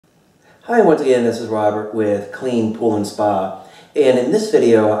Hi, once again, this is Robert with Clean Pool and Spa. And in this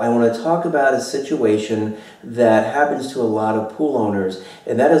video, I want to talk about a situation that happens to a lot of pool owners,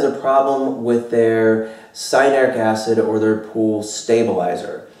 and that is a problem with their cyanuric acid or their pool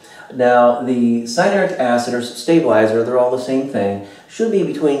stabilizer. Now, the cyanuric acid or stabilizer, they're all the same thing, should be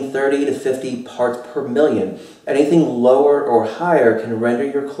between 30 to 50 parts per million. Anything lower or higher can render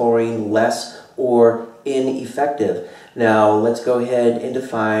your chlorine less or ineffective. Now, let's go ahead and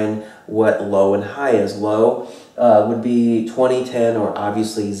define what low and high is. Low would be 20, 10, or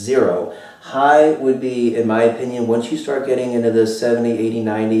obviously 0. High would be, in my opinion, once you start getting into the 70, 80,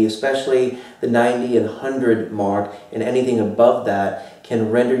 90, especially the 90 and 100 mark, and anything above that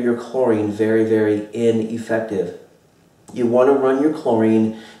can render your chlorine very, very ineffective. You want to run your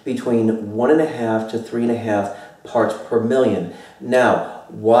chlorine between 1.5 to 3.5 parts per million. Now,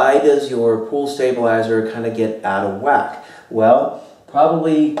 why does your pool stabilizer kind of get out of whack? Well,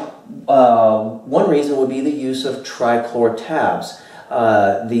 probably one reason would be the use of Trichlor tabs.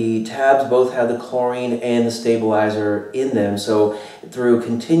 The tabs both have the chlorine and the stabilizer in them, so through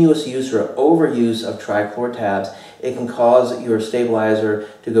continuous use or overuse of Trichlor tabs, it can cause your stabilizer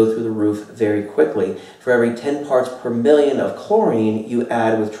to go through the roof very quickly. For every 10 parts per million of chlorine you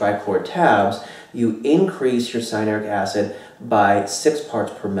add with Trichlor tabs, you increase your cyanuric acid by 6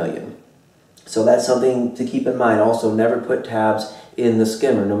 parts per million. So that's something to keep in mind. Also, never put tabs in the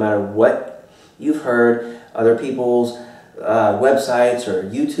skimmer. No matter what you've heard, other people's websites or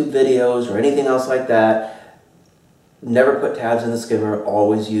YouTube videos or anything else like that, never put tabs in the skimmer.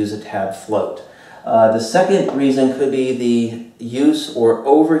 Always use a tab float. The second reason could be the use or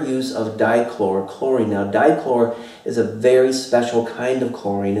overuse of Dichlor chlorine. Now, Dichlor is a very special kind of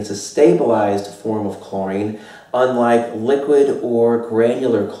chlorine. It's a stabilized form of chlorine, unlike liquid or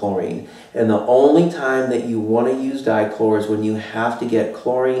granular chlorine. And the only time that you want to use Dichlor is when you have to get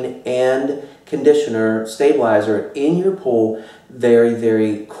chlorine and conditioner, stabilizer in your pool very,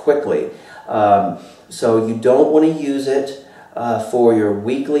 very quickly. So you don't want to use it for your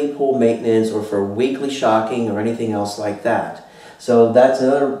weekly pool maintenance or for weekly shocking or anything else like that. So that's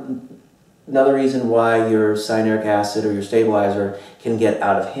another reason why your cyanuric acid or your stabilizer can get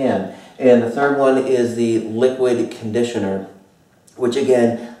out of hand. And the third one is the liquid conditioner, which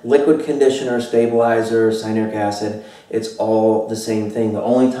again, liquid conditioner, stabilizer, cyanuric acid, it's all the same thing. The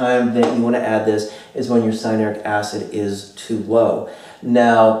only time that you want to add this is when your cyanuric acid is too low.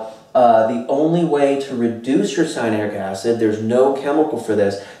 Now, the only way to reduce your cyanuric acid, there's no chemical for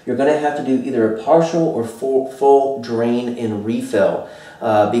this, you're going to have to do either a partial or full drain and refill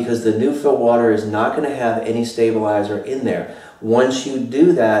because the new fill water is not going to have any stabilizer in there. Once you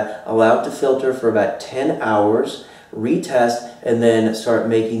do that, allow it to filter for about 10 hours, retest, and then start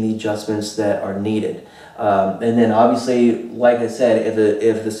making the adjustments that are needed. And then obviously, like I said,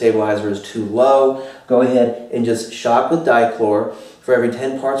 if the stabilizer is too low, go ahead and just shock with Dichlor. For every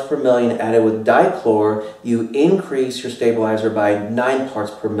 10 parts per million added with Dichlor, you increase your stabilizer by 9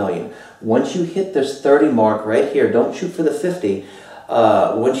 parts per million. Once you hit this 30 mark right here, don't shoot for the 50.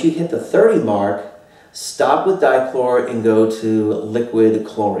 Once you hit the 30 mark, stop with Dichlor and go to liquid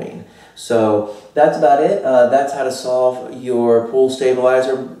chlorine. So that's about it. That's how to solve your pool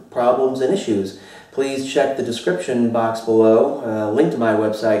stabilizer problems and issues. Please check the description box below. Link to my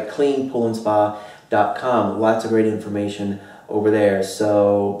website, cleanpoolandspa.com. Lots of great information over there.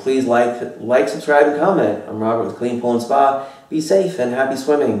 So please like, subscribe, and comment. I'm Robert with Clean Pool and Spa. Be safe and happy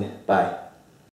swimming. Bye.